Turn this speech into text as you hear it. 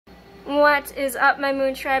What is up, my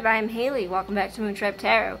Moon Tribe? I'm Haley. Welcome back to Moon Tribe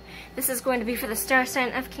Tarot. This is going to be for the star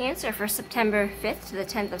sign of Cancer for September 5th to the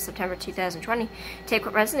 10th of September 2020. Take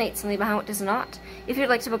what resonates and leave behind what does not. If you'd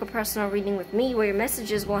like to book a personal reading with me where your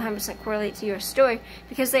messages will 100% correlate to your story,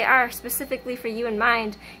 because they are specifically for you in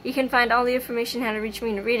mind, you can find all the information how to reach me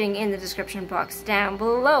in a reading in the description box down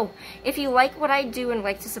below. If you like what I do and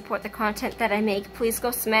like to support the content that I make, please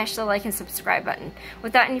go smash the like and subscribe button.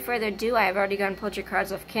 Without any further ado, I have already gone and pulled your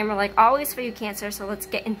cards off camera like always for you, Cancer, so let's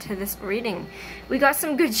get into this reading. We got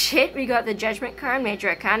some good shit. We got the Judgment card, Major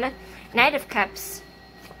Arcana, Knight of Cups,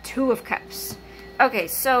 Two of Cups. Okay,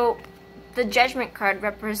 so the Judgment card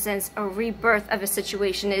represents a rebirth of a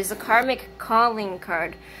situation. It is a karmic calling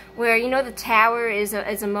card, where, you know, the tower is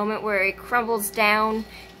a moment where it crumbles down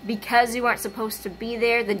because you aren't supposed to be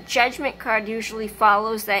there. The Judgment card usually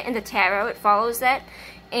follows that. In the tarot, it follows that.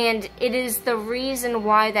 And it is the reason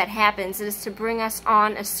why that happens. It is to bring us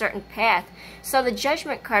on a certain path. So the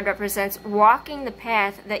Judgment card represents walking the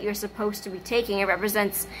path that you're supposed to be taking. It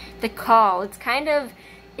represents the call. It's kind of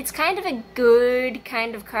a good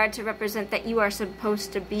kind of card to represent that you are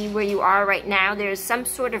supposed to be where you are right now. There's some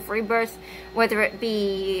sort of rebirth, whether it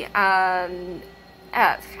be, how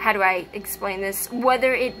do I explain this?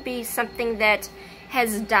 Whether it be something that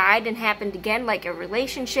has died and happened again, like a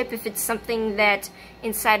relationship, if it's something that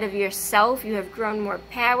inside of yourself you have grown more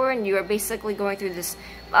power and you are basically going through this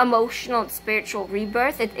emotional and spiritual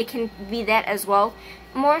rebirth, it can be that as well.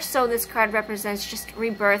 More so, this card represents just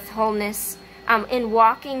rebirth, wholeness, in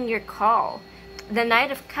walking your call. The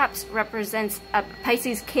Knight of Cups represents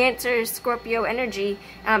Pisces, Cancer, Scorpio energy.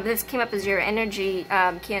 This came up as your energy,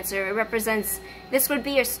 Cancer. It represents, this would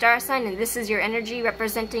be your star sign, and this is your energy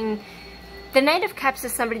representing. The Knight of Cups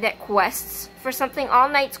is somebody that quests for something. All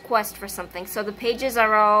knights quest for something. So the pages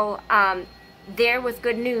are all there with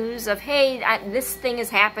good news of, hey, this thing is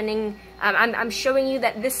happening. I'm showing you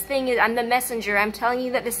that this thing is, I'm the messenger. I'm telling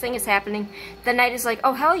you that this thing is happening. The knight is like,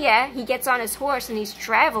 oh, hell yeah. He gets on his horse and he's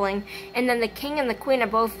traveling. And then the king and the queen are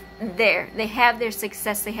both there. They have their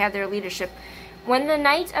success. They have their leadership. When the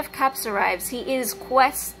Knight of Cups arrives, he is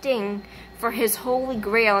questing for his holy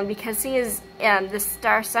grail, and because he is the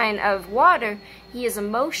star sign of water, he is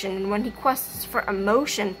emotion, and when he quests for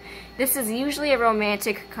emotion, this is usually a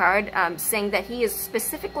romantic card, saying that he is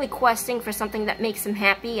specifically questing for something that makes him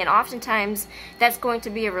happy, and oftentimes that's going to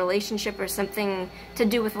be a relationship or something to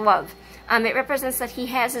do with love. It represents that he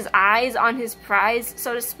has his eyes on his prize,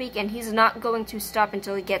 so to speak, and he's not going to stop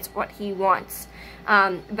until he gets what he wants.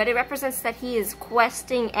 But it represents that he is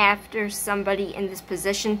questing after somebody in this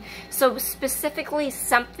position. So specifically,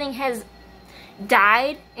 something has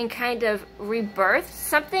died and kind of rebirthed.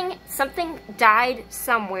 Something died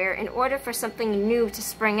somewhere in order for something new to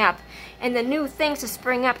spring up. And the new thing to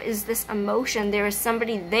spring up is this emotion. There is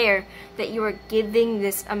somebody there that you are giving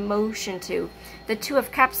this emotion to. The Two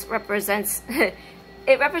of Cups represents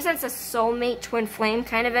it represents a soulmate, twin flame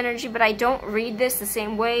kind of energy, but I don't read this the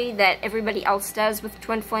same way that everybody else does with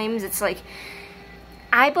twin flames. It's like,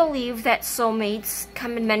 I believe that soulmates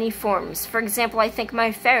come in many forms. For example, I think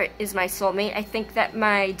my ferret is my soulmate. I think that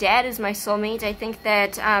my dad is my soulmate. I think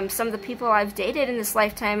that some of the people I've dated in this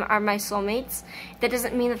lifetime are my soulmates. That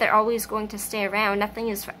doesn't mean that they're always going to stay around. Nothing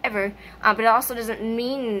is forever. But it also doesn't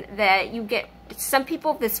mean that you get... Some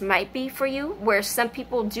people, this might be for you, where some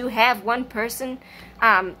people do have one person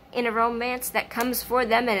in a romance that comes for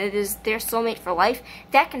them and it is their soulmate for life.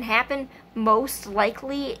 That can happen. Most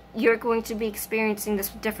likely, you're going to be experiencing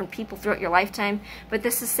this with different people throughout your lifetime, but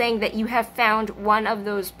this is saying that you have found one of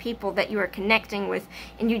those people that you are connecting with,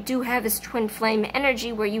 and you do have this twin flame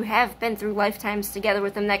energy where you have been through lifetimes together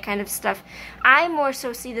with them, that kind of stuff. I more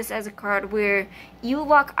so see this as a card where you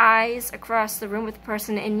lock eyes across the room with a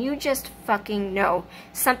person and you just fucking know.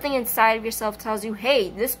 Something inside of yourself tells you,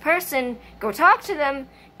 hey, this person, go talk to them,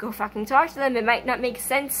 go fucking talk to them. It might not make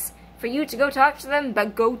sense for you to go talk to them,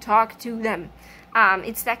 but go talk to them.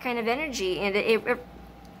 It's that kind of energy, and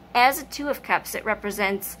as a Two of Cups, it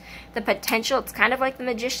represents the potential. It's kind of like the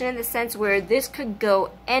Magician in the sense where this could go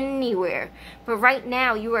anywhere, but right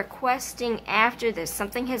now you are questing after this.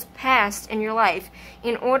 Something has passed in your life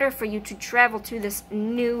in order for you to travel to this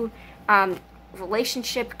new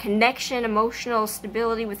relationship, connection, emotional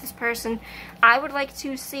stability with this person. I would like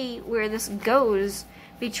to see where this goes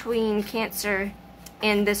between Cancer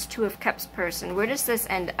and this Two of Cups person. Where does this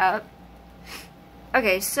end up?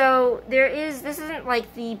 Okay, so this isn't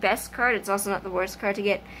like the best card, it's also not the worst card to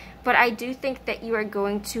get, but I do think that you are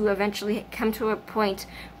going to eventually come to a point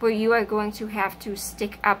where you are going to have to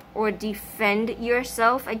stick up or defend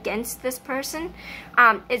yourself against this person.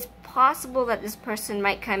 It's possible that this person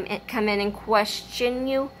might come in and question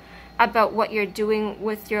you about what you're doing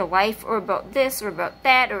with your life, or about this or about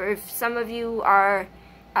that, or if some of you are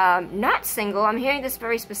not single. I'm hearing this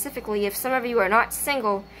very specifically. If some of you are not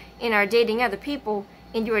single and are dating other people,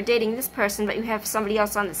 and you are dating this person, but you have somebody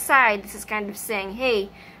else on the side, this is kind of saying, hey,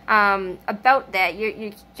 about that,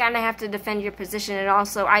 you kind of have to defend your position. And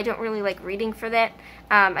also, I don't really like reading for that.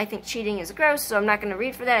 I think cheating is gross, so I'm not going to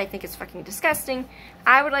read for that. I think it's fucking disgusting.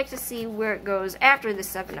 I would like to see where it goes after the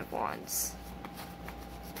Seven of Wands.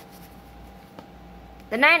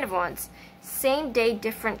 The Nine of Wands. Same day,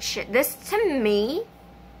 different shit. This, to me,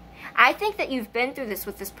 I think that you've been through this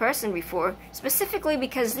with this person before, specifically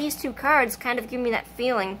because these two cards kind of give me that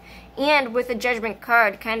feeling, and with the Judgment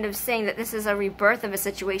card kind of saying that this is a rebirth of a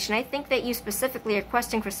situation. I think that you specifically are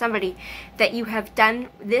questing for somebody that you have done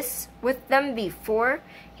this with them before,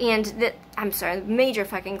 and that, I'm sorry, major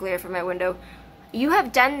fucking glare from my window. You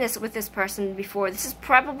have done this with this person before. This is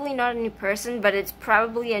probably not a new person, but it's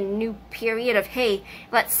probably a new period of, hey,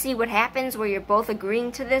 let's see what happens, where you're both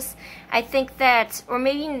agreeing to this. I think that, or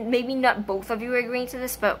maybe not both of you are agreeing to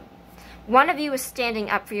this, but one of you is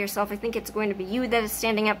standing up for yourself. I think it's going to be you that is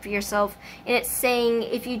standing up for yourself, and it's saying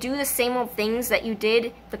if you do the same old things that you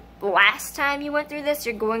did the last time you went through this,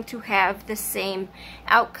 you're going to have the same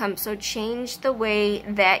outcome. So change the way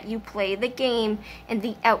that you play the game, and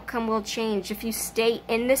the outcome will change. If you stay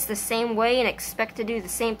in this the same way and expect to do the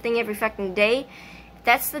same thing every fucking day,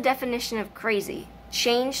 that's the definition of crazy.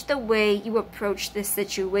 Change the way you approach this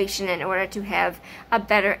situation in order to have a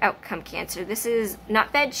better outcome, Cancer. This is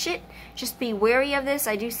not bad shit. Just be wary of this.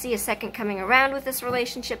 I do see a second coming around with this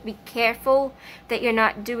relationship. Be careful that you're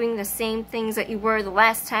not doing the same things that you were the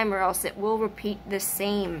last time, or else it will repeat the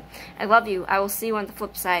same. I love you. I will see you on the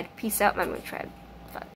flip side. Peace out, my Moon Tribe.